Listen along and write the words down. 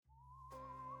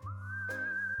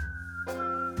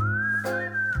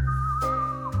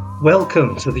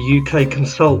Welcome to the UK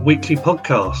Consult Weekly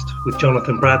Podcast with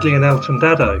Jonathan Bradley and Elton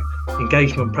Dado,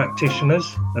 engagement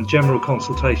practitioners and general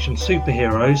consultation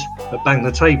superheroes that bang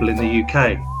the table in the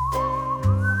UK.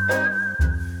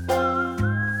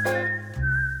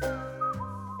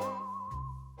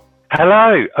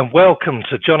 Hello and welcome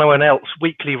to Jono and Elt's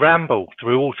weekly ramble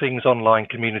through all things online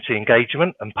community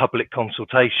engagement and public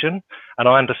consultation. And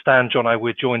I understand, Jono,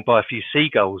 we're joined by a few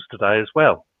seagulls today as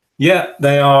well. Yeah,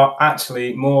 they are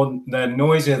actually they're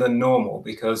noisier than normal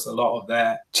because a lot of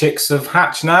their chicks have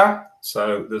hatched now.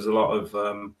 So there's a lot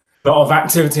of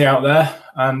activity out there.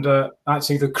 And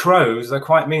actually the crows, they're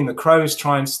quite mean. The crows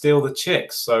try and steal the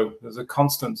chicks. So there's a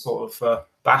constant sort of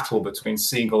battle between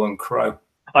seagull and crow.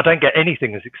 I don't get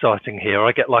anything as exciting here.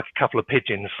 I get like a couple of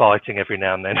pigeons fighting every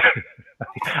now and then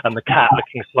and the cat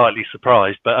looking slightly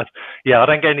surprised. But yeah, I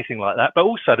don't get anything like that. But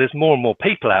also there's more and more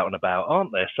people out and about,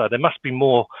 aren't there? So there must be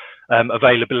more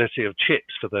availability of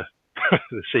chips for the,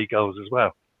 the seagulls as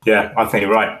well. Yeah, I think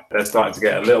you're right. They're starting to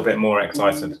get a little bit more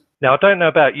excited. Now, I don't know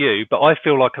about you, but I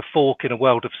feel like a fork in a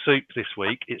world of soup this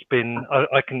week. It's been,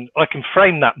 I can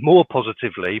frame that more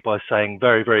positively by saying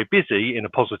very, very busy in a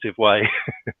positive way.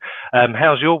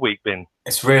 How's your week been?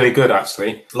 It's really good,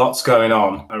 actually. Lots going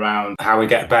on around how we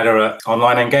get better at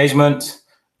online engagement.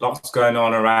 Lots going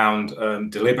on around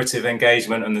deliberative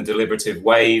engagement and the deliberative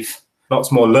wave.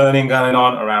 Lots more learning going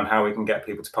on around how we can get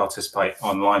people to participate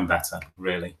online better,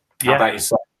 really. How about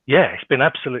yourself? Yeah, it's been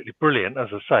absolutely brilliant. As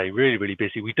I say, really, really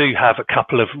busy. We do have a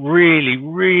couple of really,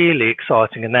 really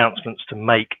exciting announcements to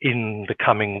make in the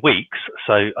coming weeks.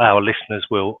 So our listeners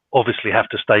will obviously have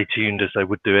to stay tuned as they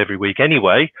would do every week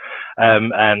anyway,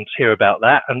 and hear about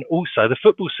that. And also the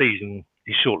football season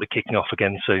is shortly kicking off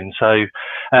again soon. So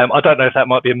I don't know if that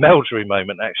might be a Meldery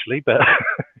moment actually, but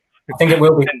I think it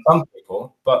will be for some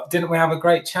people. But didn't we have a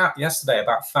great chat yesterday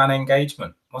about fan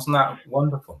engagement? Wasn't that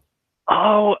wonderful?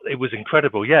 Oh, it was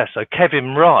incredible. Yeah. So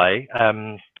Kevin Rye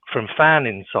from Fan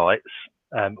Insights,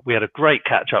 we had a great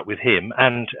catch up with him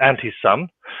and his son.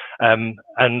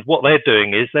 And what they're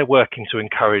doing is they're working to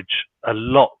encourage a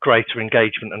lot greater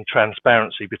engagement and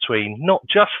transparency between not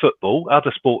just football,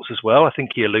 other sports as well. I think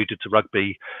he alluded to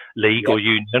rugby league or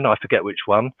union, I forget which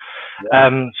one.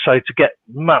 So to get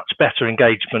much better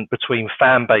engagement between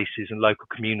fan bases and local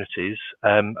communities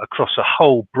across a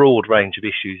whole broad range of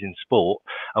issues in sport.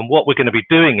 And what we're going to be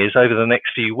doing is over the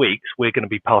next few weeks, we're going to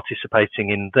be participating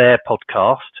in their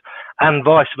podcast and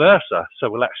vice versa. So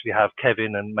we'll actually have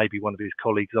Kevin and maybe one of his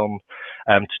colleagues on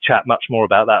to chat much more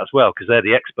about that as well, because they're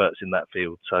the experts in that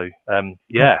field. So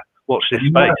watch this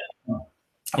space.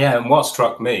 Yeah, and what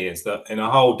struck me is that in a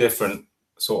whole different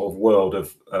sort of world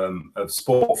of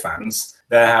sport fans,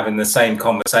 they're having the same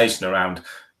conversation around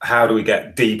how do we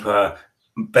get deeper,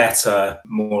 better,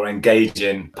 more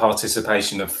engaging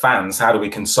participation of fans? How do we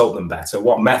consult them better?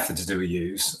 What methods do we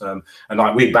use? And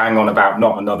like we bang on about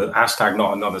not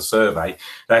another survey.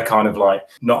 They're kind of like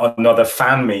not another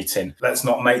fan meeting. Let's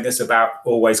not make this about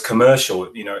always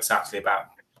commercial. You know, it's actually about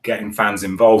getting fans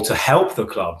involved to help the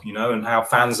club, you know, and how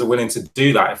fans are willing to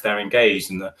do that if they're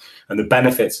engaged and the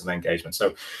benefits of engagement.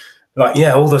 So like,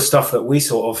 yeah, all the stuff that we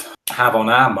sort of have on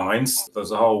our minds,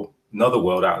 there's a whole another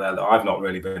world out there that I've not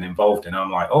really been involved in.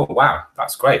 I'm like, oh, wow,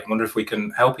 that's great. I wonder if we can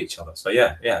help each other. So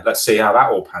yeah, let's see how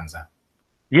that all pans out.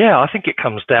 Yeah, I think it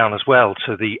comes down as well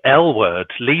to the L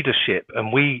word, leadership.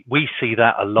 And we see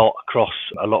that a lot across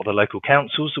a lot of the local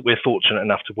councils that we're fortunate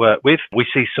enough to work with. We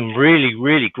see some really,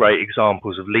 really great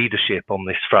examples of leadership on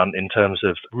this front in terms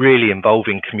of really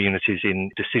involving communities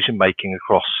in decision making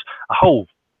across a whole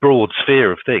broad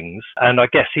sphere of things. And I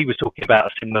guess he was talking about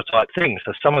a similar type thing.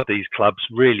 So some of these clubs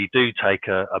really do take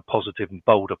a positive and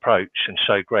bold approach and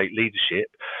show great leadership.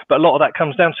 But a lot of that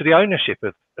comes down to the ownership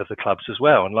of the clubs as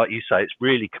well. And like you say, it's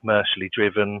really commercially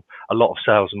driven, a lot of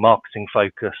sales and marketing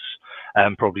focus,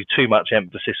 and probably too much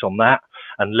emphasis on that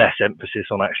and less emphasis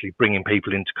on actually bringing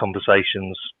people into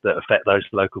conversations that affect those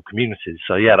local communities.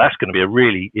 So yeah, that's going to be a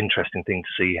really interesting thing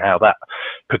to see how that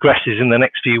progresses in the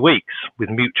next few weeks with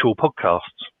mutual podcasts.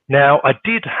 Now, I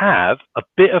did have a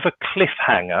bit of a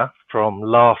cliffhanger from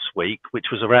last week, which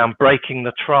was around breaking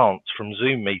the trance from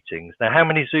Zoom meetings. Now, how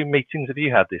many Zoom meetings have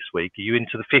you had this week? Are you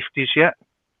into the 50s yet?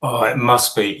 Oh, it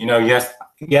must be. You know,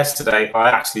 yesterday I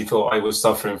actually thought I was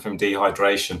suffering from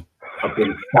dehydration.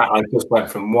 I just went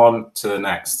from one to the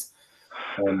next.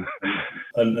 And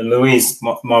Louise,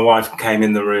 my wife, came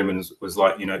in the room and was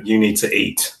like, you know, you need to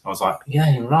eat. I was like,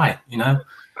 yeah, you're right, you know.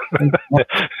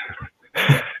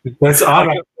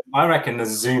 I reckon there's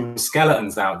Zoom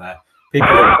skeletons out there. People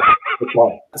It's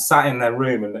like sat in their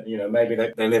room, and you know, maybe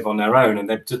they live on their own, and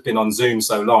they've just been on Zoom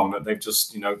so long that they've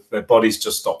just, you know, their bodies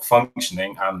just stopped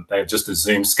functioning, and they're just a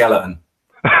Zoom skeleton.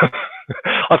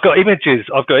 I've got images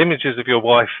of your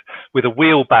wife with a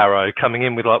wheelbarrow coming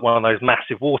in with like one of those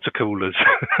massive water coolers,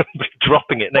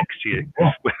 dropping it next to you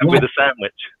with a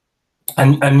sandwich.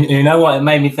 And you know what it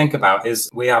made me think about is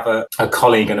we have a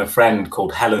colleague and a friend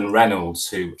called Helen Reynolds,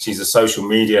 who she's a social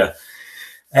media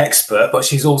expert, but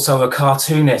she's also a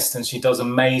cartoonist, and she does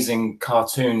amazing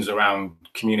cartoons around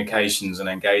communications and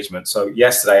engagement. So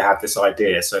yesterday I had this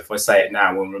idea, so if I say it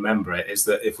now we'll remember it, is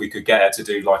that if we could get her to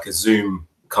do like a Zoom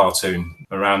cartoon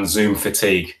around Zoom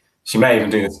fatigue. She may even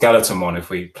do the skeleton one if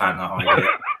we plant that idea.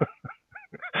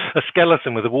 A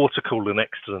skeleton with a water cooler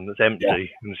next to them that's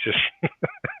empty, and it's just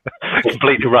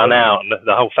completely run out, and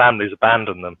the whole family's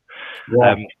abandoned them.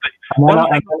 Yeah.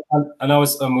 I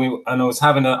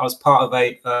was part of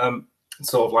a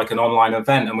sort of like an online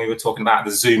event, and we were talking about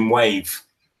the Zoom wave.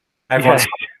 Everyone's,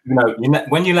 you know,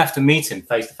 when you left a meeting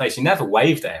face to face, you never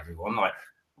waved at everyone, like,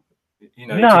 you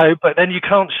know. No, but then you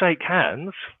can't shake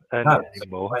hands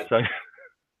anymore. So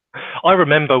I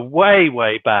remember way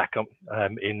back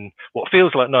in what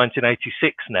feels like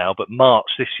 1986 now, but March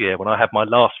this year, when I had my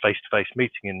last face-to-face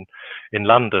meeting in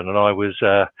London, and I was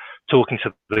talking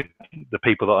to the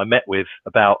people that I met with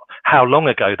about how long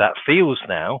ago that feels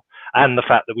now, and the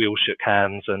fact that we all shook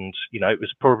hands, and you know, it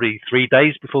was probably 3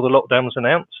 days before the lockdown was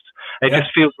announced. It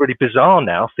just feels really bizarre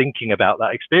now thinking about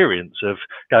that experience of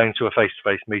going to a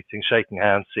face-to-face meeting, shaking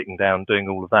hands, sitting down, doing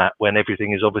all of that, when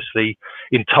everything is obviously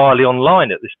entirely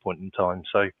online at this point in time.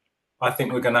 So I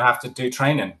think we're going to have to do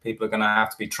training. People are going to have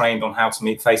to be trained on how to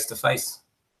meet face-to-face.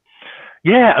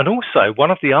 Yeah, and also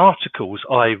one of the articles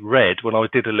I read when I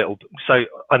did so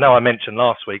I know I mentioned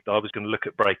last week that I was going to look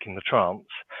at breaking the trance,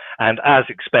 and as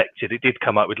expected, it did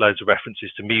come up with loads of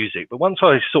references to music. But once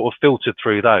I sort of filtered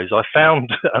through those, I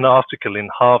found an article in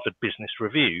Harvard Business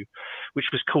Review, which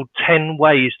was called 10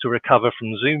 Ways to Recover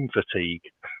from Zoom Fatigue.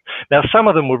 Now, some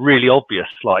of them were really obvious,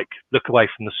 like look away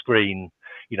from the screen,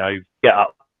 you know, get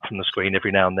up from the screen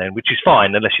every now and then, which is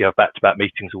fine unless you have back-to-back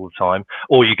meetings all the time,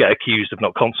 or you get accused of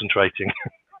not concentrating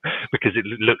because it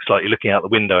looks like you're looking out the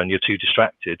window and you're too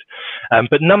distracted.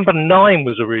 But number 9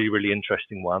 was a really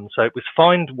interesting one. So it was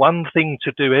find one thing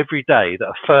to do every day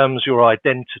that affirms your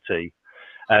identity.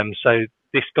 So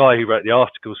this guy who wrote the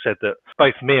article said that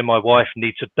both me and my wife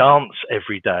need to dance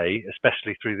every day,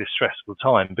 especially through this stressful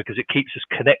time, because it keeps us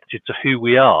connected to who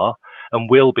we are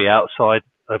and will be outside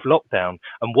of lockdown.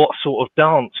 And what sort of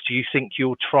dance do you think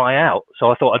you'll try out?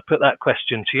 So I thought I'd put that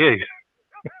question to you.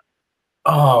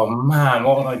 Oh man,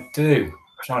 what would I do?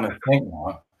 I'm trying to think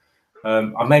now.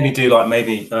 I maybe do like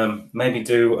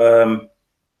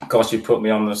gosh, you put me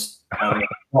on the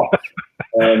spot.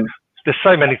 There's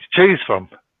so many to choose from.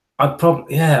 I'd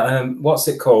probably, what's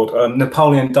it called?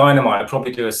 Napoleon Dynamite. I'd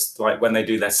probably do like when they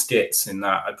do their skits in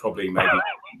that, I'd probably maybe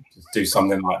just do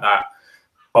something like that,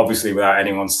 obviously without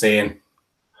anyone seeing.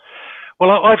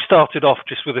 Well, I've started off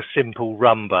just with a simple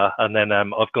rumba, and then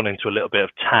I've gone into a little bit of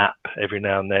tap every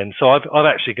now and then. So I'm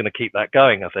actually going to keep that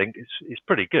going. I think it's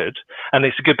pretty good, and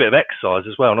it's a good bit of exercise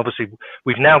as well. And obviously,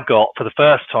 we've now got, for the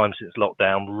first time since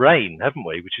lockdown, rain, haven't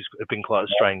we? Which has been quite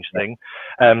a strange thing.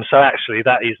 So actually,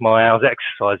 that is my hour's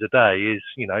exercise a day. Is,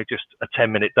 you know, just a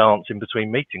 10-minute dance in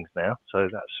between meetings now. So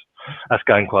that's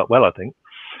going quite well, I think.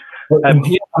 I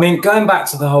mean, going back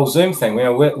to the whole Zoom thing, you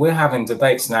know, we're having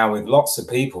debates now with lots of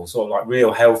people, sort of like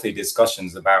real healthy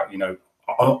discussions about, you know,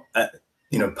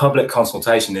 public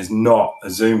consultation is not a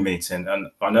Zoom meeting. And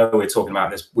I know we're talking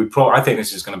about this. I think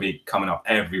this is going to be coming up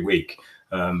every week.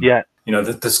 You know,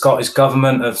 the Scottish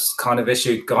government have kind of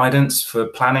issued guidance for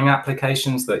planning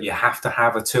applications that you have to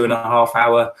have a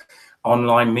 2.5-hour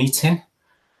online meeting.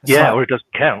 Or it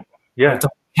doesn't count. Yeah, it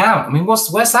doesn't count. I mean,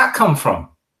 where's that come from?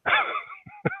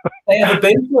 They ever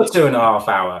been to a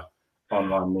 2.5-hour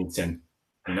online meeting?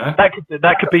 You know,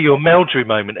 that could be your Meldrew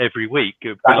moment every week.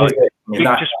 Like,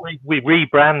 we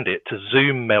rebrand it to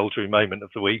Zoom Meldrew moment of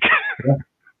the week. Yeah.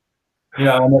 You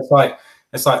know, and it's like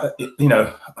you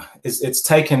know, it's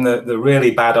taken the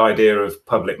really bad idea of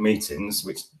public meetings,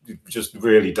 which just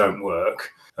really don't work.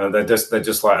 They're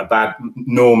just like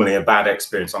normally a bad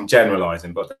experience. I'm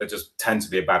generalizing, but they just tend to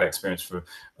be a bad experience for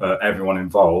everyone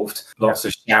involved. Lots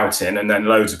of shouting, and then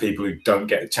loads of people who don't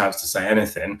get a chance to say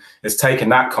anything. It's taking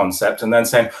that concept and then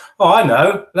saying, "Oh, I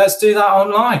know, let's do that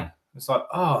online." It's like,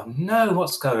 oh no,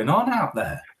 what's going on out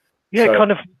there? Yeah,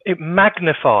 it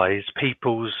magnifies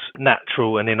people's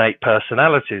natural and innate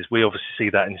personalities. We obviously see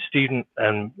that in student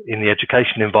and in the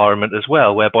education environment as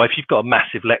well, whereby if you've got a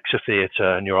massive lecture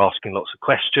theatre and you're asking lots of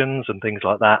questions and things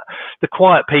like that, the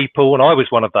quiet people, and I was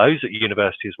one of those at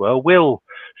university as well, will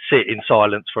sit in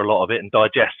silence for a lot of it and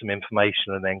digest some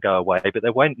information and then go away, but they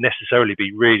won't necessarily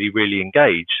be really, really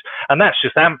engaged. And that's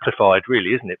just amplified,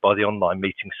 really, isn't it, by the online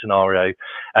meeting scenario,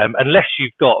 unless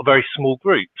you've got very small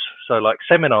groups. So like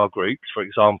seminar groups, for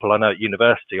example, I know at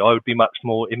university, I would be much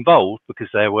more involved because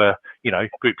there were,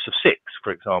 groups of 6,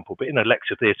 for example, but in a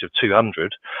lecture theatre of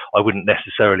 200, I wouldn't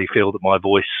necessarily feel that my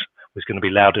voice was going to be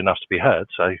loud enough to be heard.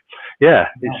 So yeah,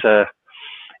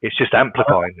 it's just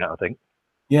amplifying that, I think.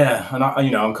 Yeah, and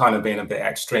I'm kind of being a bit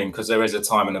extreme because there is a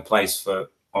time and a place for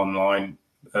online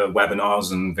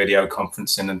webinars and video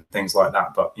conferencing and things like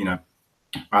that. But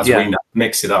as we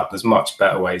mix it up, there's much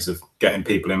better ways of getting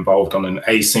people involved on an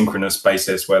asynchronous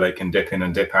basis where they can dip in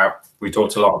and dip out. We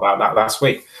talked a lot about that last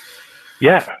week.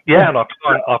 Yeah, and our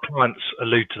clients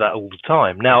allude to that all the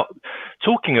time. Now,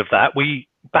 talking of that,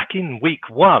 back in week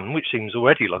 1, which seems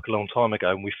already like a long time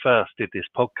ago, when we first did this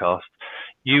podcast,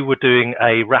 you were doing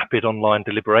a rapid online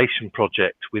deliberation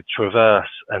project with Traverse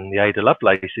and the Ada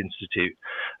Lovelace Institute.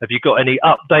 Have you got any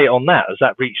update on that? Has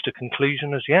that reached a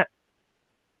conclusion as yet?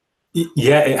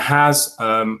 Yeah, it has,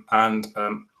 it'd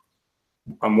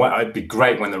be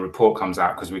great when the report comes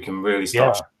out because we can really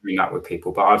start sharing that with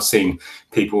people. But I've seen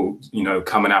people,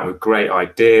 coming out with great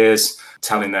ideas,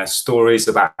 telling their stories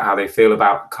about how they feel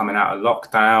about coming out of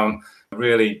lockdown,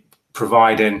 really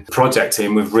providing the project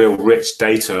team with real rich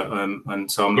data. And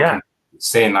so I'm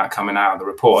seeing that coming out of the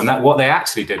report. And that what they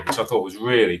actually did, which I thought was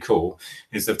really cool,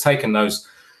 is they've taken those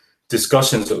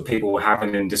discussions that people were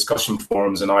having in discussion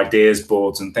forums and ideas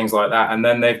boards and things like that, and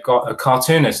then they've got a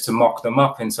cartoonist to mock them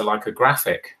up into like a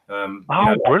graphic. Brilliant!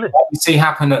 What you see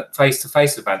happen at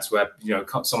face-to-face events where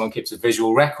someone keeps a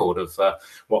visual record of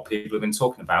what people have been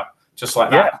talking about, just like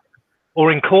that.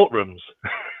 Or in courtrooms.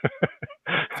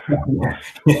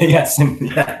 Yes.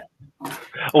 Yeah.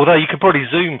 Although you can probably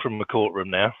Zoom from the courtroom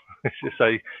now. So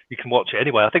you can watch it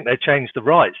anyway. I think they changed the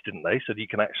rights, didn't they? So you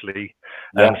can actually,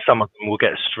 some of them will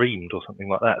get streamed or something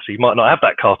like that. So you might not have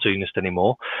that cartoonist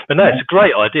anymore. But no, it's a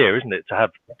great idea, isn't it, to have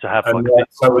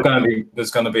so there's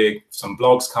going to be some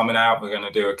blogs coming out. We're going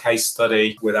to do a case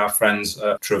study with our friends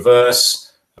at Traverse.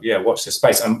 Yeah, watch this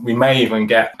space. And we may even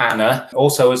get Anna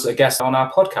also as a guest on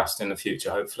our podcast in the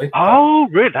future, hopefully. Oh,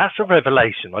 really? That's a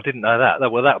revelation. I didn't know that.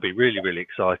 Well, that'll be really, really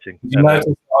exciting. Did you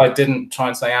notice I didn't try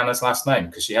and say Anna's last name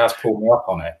because she has pulled me up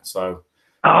on it. So.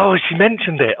 Oh, she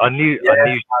mentioned it. I knew.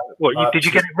 What, did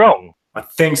you get it wrong? I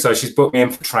think so. She's booked me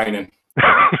in for training.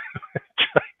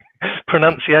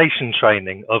 Pronunciation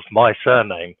training of my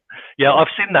surname. Yeah, I've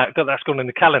seen that. That's gone in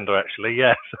the calendar, actually.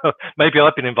 Yeah, so maybe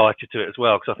I've been invited to it as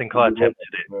well because I think I attempted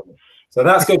it. So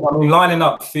that's good. I mean, lining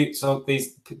up so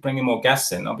these bringing more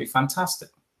guests in, that'll be fantastic.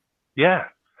 Yeah,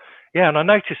 and I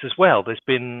noticed as well. There's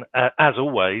been, as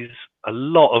always, a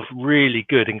lot of really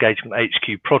good Engagement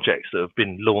HQ projects that have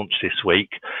been launched this week.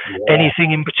 Yeah.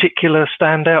 Anything in particular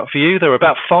stand out for you? There are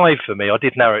about 5 for me. I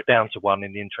did narrow it down to 1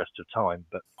 in the interest of time.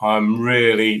 But I'm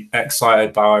really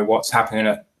excited by what's happening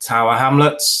at Tower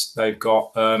Hamlets. They've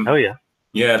got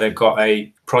they've got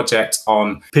a project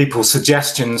on people's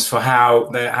suggestions for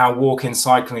how walking,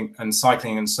 cycling and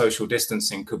social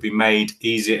distancing could be made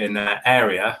easier in their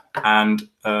area. And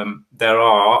there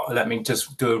are, let me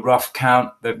just do a rough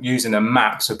count. They're using a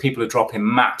map, so people are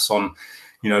dropping maps on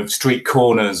street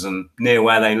corners and near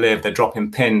where they live. They're dropping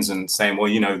pins and saying,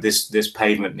 well, this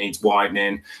pavement needs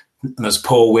widening. There's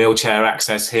poor wheelchair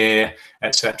access here,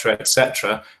 etc.,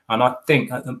 etc. And I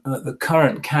think at the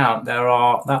current count,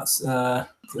 that's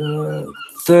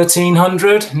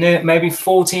 1,300, maybe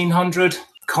 1,400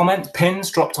 comment pins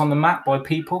dropped on the map by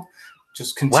people.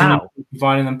 Just continue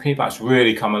providing them people. That's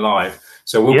really come alive.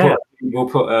 So we'll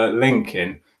put a link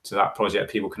in to that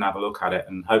project. People can have a look at it,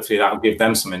 and hopefully that will give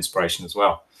them some inspiration as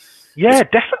well. Yeah,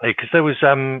 definitely, because there was,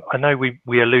 I know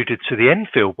we alluded to the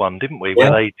Enfield one, didn't we,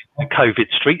 where they did the COVID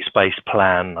street space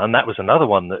plan, and that was another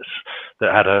one that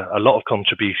had a lot of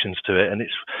contributions to it, and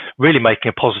it's really making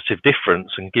a positive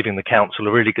difference and giving the council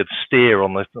a really good steer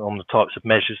on the types of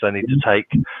measures they need to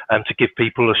take, and to give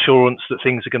people assurance that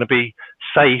things are going to be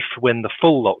safe when the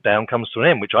full lockdown comes to an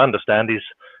end, which I understand is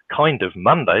kind of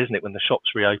Monday, isn't it, when the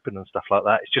shops reopen and stuff like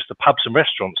that. It's just the pubs and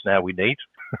restaurants now we need.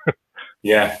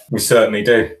 Yeah, we certainly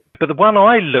do. But the one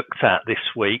I looked at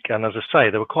this week, and as I say,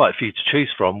 there were quite a few to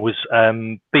choose from, was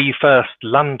Be First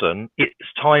London, It's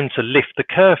Time to Lift the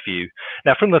Curfew.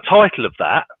 Now, from the title of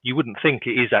that, you wouldn't think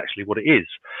it is actually what it is.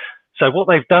 So what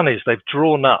they've done is they've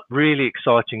drawn up really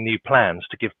exciting new plans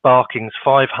to give Barking's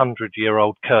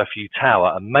 500-year-old curfew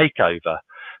tower a makeover.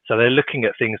 So they're looking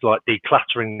at things like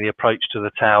decluttering the approach to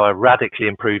the tower, radically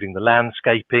improving the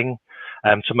landscaping,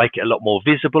 to make it a lot more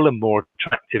visible and more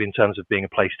attractive in terms of being a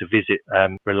place to visit,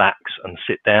 relax and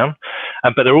sit down.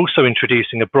 But they're also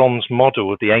introducing a bronze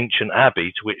model of the ancient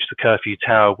abbey to which the curfew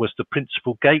tower was the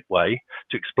principal gateway,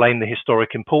 to explain the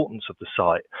historic importance of the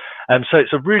site. So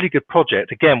it's a really good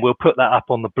project. Again, we'll put that up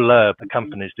on the blurb that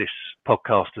accompanies this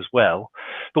podcast as well.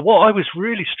 But what I was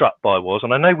really struck by was,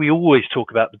 and I know we always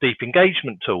talk about the deep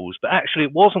engagement tools, but actually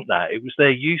it wasn't that. It was their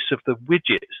use of the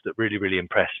widgets that really, really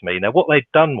impressed me. Now, what they'd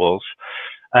done was,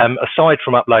 aside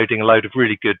from uploading a load of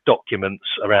really good documents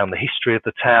around the history of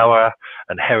the tower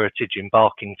and heritage in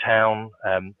Barking Town,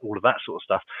 all of that sort of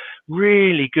stuff,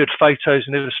 really good photos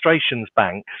and illustrations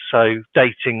bank, so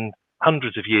dating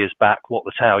hundreds of years back what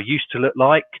the tower used to look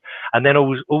like, and then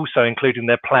also including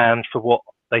their plans for what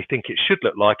they think it should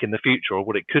look like in the future, or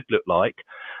what it could look like.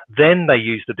 Then they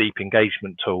use the deep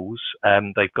engagement tools.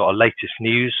 They've got a latest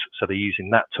news, so they're using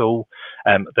that tool.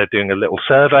 They're doing a little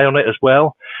survey on it as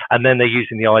well. And then they're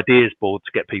using the ideas board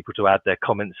to get people to add their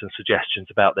comments and suggestions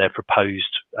about their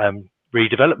proposed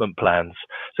redevelopment plans.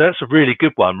 So that's a really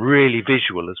good one, really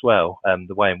visual as well,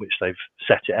 the way in which they've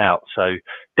set it out. So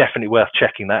definitely worth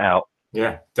checking that out.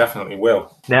 Yeah, definitely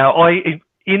will. Now,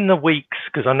 in the weeks,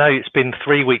 because I know it's been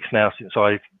 3 weeks now since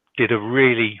I did a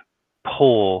really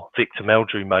poor Victor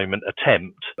Meldrew moment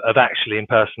attempt of actually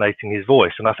impersonating his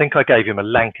voice, and I think I gave him a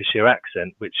Lancashire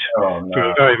accent, which for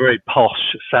a very, very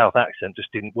posh South accent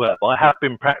just didn't work. But I have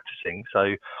been practicing,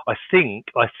 so I think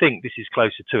this is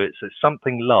closer to it. So it's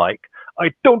something like,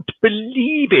 "I don't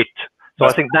believe it." So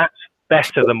I think that's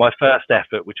better than my first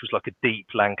effort, which was like a deep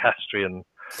Lancastrian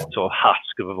sort of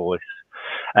husk of a voice.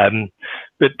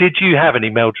 But did you have any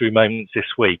Meldrew moments this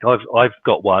week? I've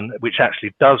got one which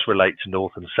actually does relate to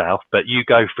North and South, but you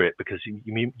go for it, because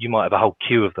you might have a whole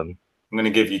queue of them. I'm going to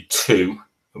give you two.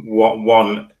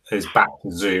 One is back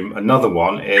to Zoom. Another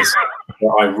one is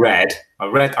what I read.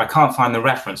 I can't find the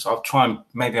reference. I'll try and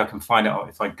maybe I can find it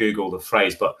if I Google the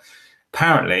phrase. But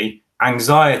apparently,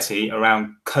 anxiety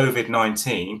around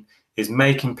COVID-19 is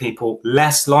making people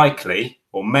less likely,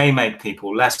 or may make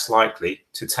people less likely,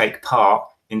 to take part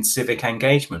in civic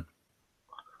engagement.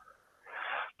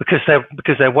 Because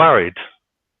they're worried.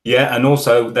 Yeah, and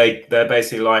also they're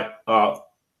basically like,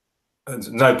 there's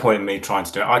no point in me trying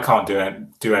to do it. I can't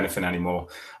do anything anymore.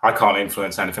 I can't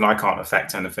influence anything. I can't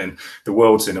affect anything. The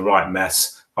world's in a right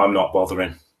mess. I'm not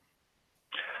bothering.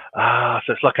 So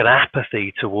it's like an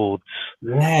apathy towards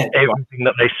everything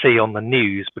that they see on the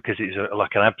news, because it's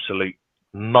like an absolute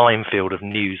minefield of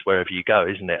news wherever you go,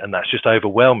 isn't it? And that's just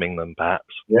overwhelming them,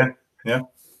 perhaps. Yeah.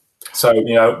 So,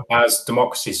 as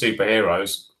democracy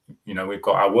superheroes, we've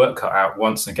got our work cut out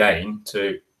once again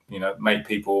to, make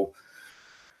people,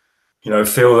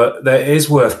 feel that there is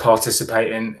worth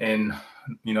participating in,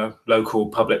 local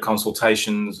public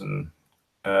consultations and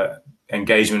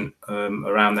engagement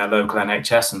around their local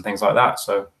NHS and things like that.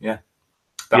 So, yeah,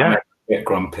 that makes me a bit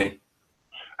grumpy.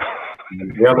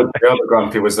 The other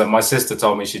grumpy was that my sister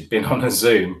told me she'd been on a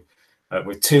Zoom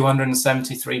with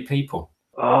 273 people.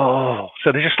 Oh,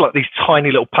 so they're just like these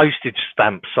tiny little postage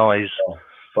stamp size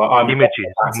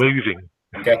images moving.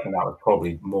 I'm guessing that was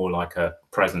probably more like a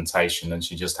presentation, and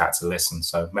she just had to listen.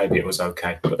 So maybe it was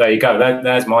okay. But there you go.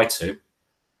 There's my two.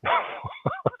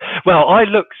 Well, I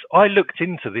looked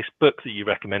into this book that you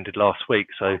recommended last week,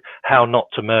 so How Not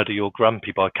to Murder Your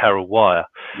Grumpy by Carol Wire.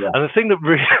 Yeah. And the thing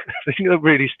that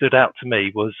really stood out to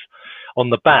me was on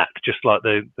the back, just like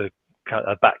the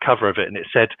back cover of it, and it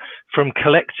said, "From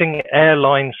collecting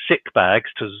airline sick bags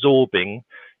to zorbing,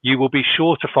 you will be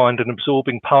sure to find an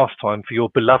absorbing pastime for your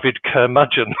beloved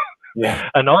curmudgeon." Yeah.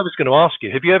 And I was going to ask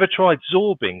you, have you ever tried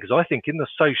zorbing? Because I think in the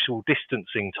social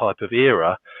distancing type of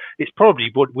era, it's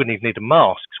probably wouldn't even need a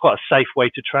mask. It's quite a safe way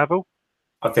to travel.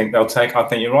 I think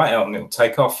you're right, Elton. It'll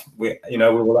take off. We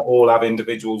will all have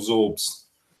individual zorbs.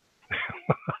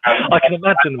 I can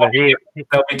imagine them here.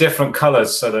 There'll be different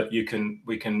colours so that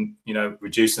we can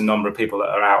reduce the number of people that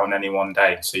are out on any one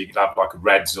day. So you could have like a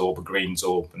red zorb, a green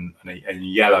zorb, and a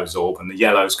yellow zorb, and the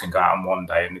yellows can go out on one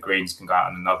day and the greens can go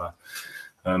out on another.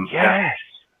 Yes.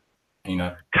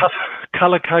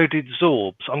 Colour-coded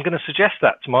zorbs. I'm going to suggest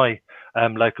that to my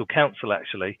local council,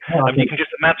 actually. You can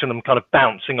just imagine them kind of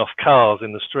bouncing off cars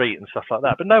in the street and stuff like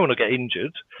that, but no one will get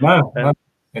injured. No,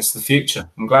 it's the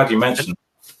future. I'm glad you mentioned it.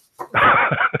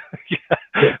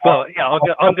 Well, yeah,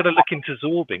 I'm going to look into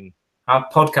zorbing. Our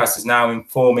podcast is now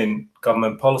informing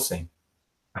government policy.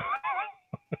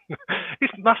 this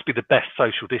must be the best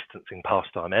social distancing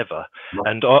pastime ever.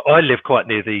 And I live quite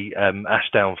near the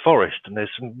Ashdown Forest, and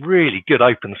there's some really good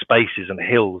open spaces and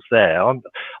hills there.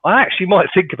 I actually might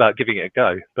think about giving it a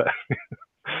go, but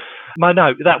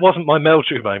no, that wasn't my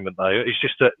Meldrew moment though. It's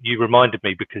just that you reminded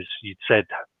me because you'd said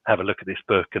have a look at this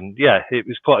book, and yeah, it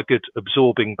was quite a good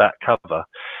absorbing back cover.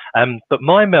 But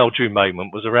my Meldrew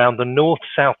moment was around the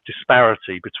north-south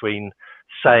disparity between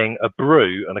saying a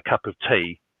brew and a cup of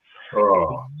tea.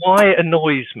 Oh. Why it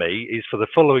annoys me is for the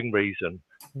following reason.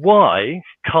 Why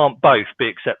can't both be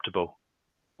acceptable?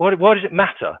 Why does it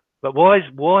matter? But why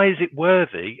is it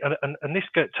worthy? And this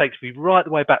takes me right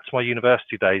the way back to my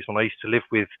university days when I used to live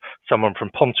with someone from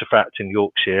Pontefract in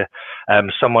Yorkshire,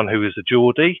 someone who was a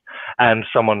Geordie, and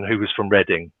someone who was from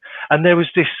Reading. And there was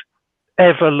this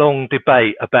ever long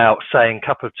debate about saying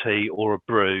cup of tea or a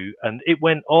brew, and it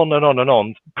went on and on and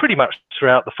on pretty much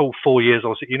throughout the full 4 years I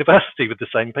was at university with the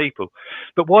same people.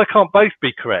 But why can't both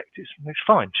be correct? It's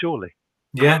fine, surely.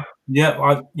 I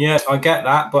get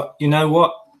that, but you know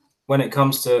what? When it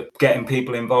comes to getting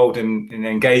people involved in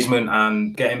engagement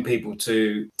and getting people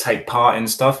to take part in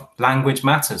stuff, language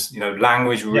matters.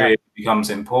 Language really becomes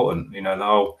important. The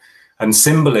whole and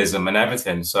symbolism and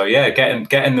everything. So yeah,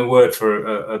 getting the word for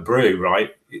a brew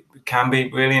right, it can be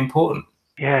really important.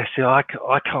 Yeah, see, I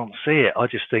can't see it. I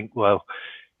just think, well,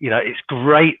 it's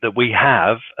great that we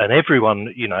have, and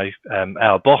everyone,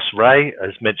 our boss, Ray,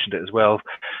 has mentioned it as well,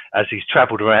 as he's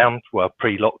travelled around, well,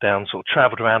 pre-lockdown, sort of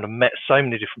travelled around and met so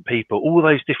many different people. All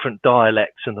those different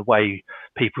dialects and the way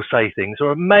people say things are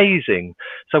amazing.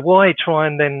 So why try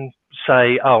and then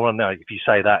say, oh, well, no, if you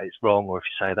say that, it's wrong, or if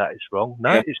you say that, it's wrong?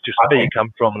 No, it's just where you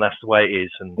come from, and that's the way it is,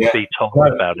 and be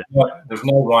tolerant about it. There's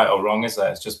no right or wrong, is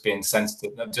there? It's just being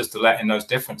sensitive, just to letting those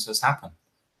differences happen.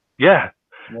 Yeah.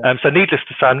 So needless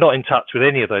to say, I'm not in touch with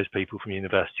any of those people from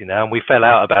university now, and we fell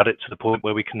out about it to the point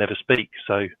where we can never speak.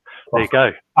 So there you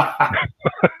go.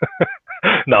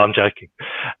 No, I'm joking.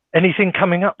 Anything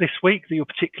coming up this week that you're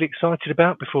particularly excited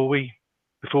about before we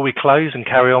close and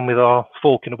carry on with our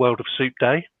Fork in the World of Soup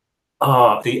Day?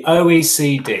 The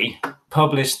OECD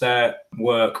published their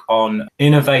work on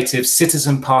innovative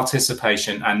citizen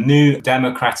participation and new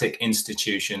democratic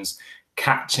institutions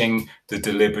catching the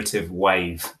deliberative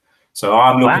wave. So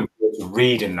I'm looking forward to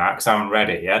reading that because I haven't read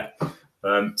it yet,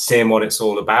 seeing what it's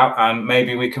all about, and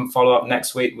maybe we can follow up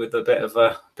next week with a bit of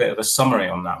a summary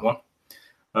on that one.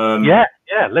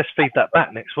 Let's feed that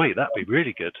back next week. That'd be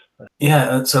really good.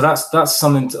 So that's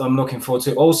something I'm looking forward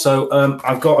to. Also,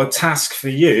 I've got a task for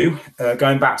you.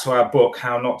 Going back to our book,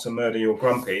 How Not to Murder Your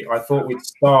Grumpy, I thought we'd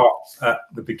start at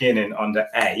the beginning under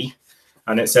A.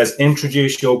 And it says,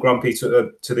 introduce your grumpy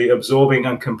to the absorbing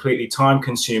and completely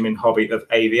time-consuming hobby of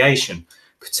aviation,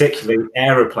 particularly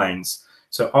aeroplanes.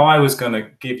 So I was going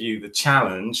to give you the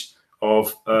challenge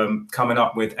of coming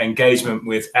up with engagement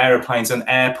with aeroplanes and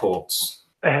airports.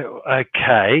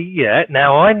 Okay, yeah.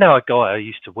 Now, I know a guy I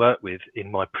used to work with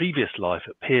in my previous life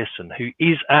at Pearson who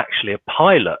is actually a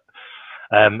pilot.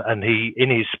 And he, in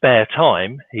his spare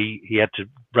time, he had to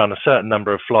run a certain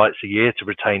number of flights a year to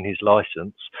retain his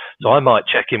license. So I might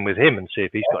check in with him and see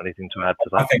if he's got anything to add to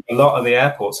that. I think a lot of the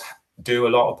airports do a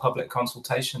lot of public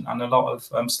consultation and a lot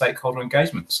of stakeholder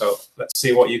engagement. So let's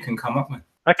see what you can come up with.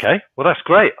 Okay, well, that's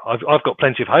great. I've got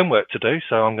plenty of homework to do,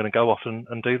 so I'm going to go off and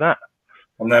do that.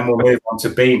 And then we'll move on to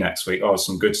B next week. Oh,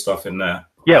 some good stuff in there.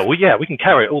 Yeah, we can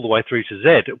carry it all the way through to Z.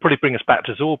 It'll probably bring us back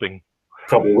to Zorbing.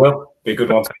 Probably will. Be a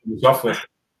good one to finish off with.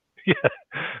 Yeah.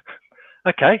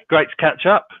 Okay, great to catch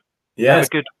up. Yeah. Have a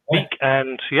good week,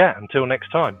 and until next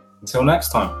time. Until next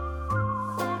time.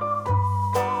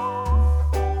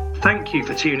 Thank you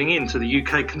for tuning in to the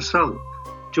UK Consult.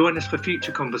 Join us for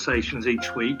future conversations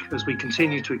each week as we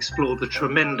continue to explore the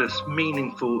tremendous,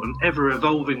 meaningful and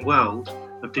ever-evolving world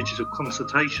of digital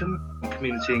consultation and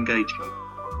community engagement.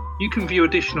 You can view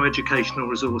additional educational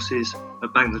resources at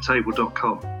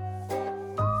bangthetable.com.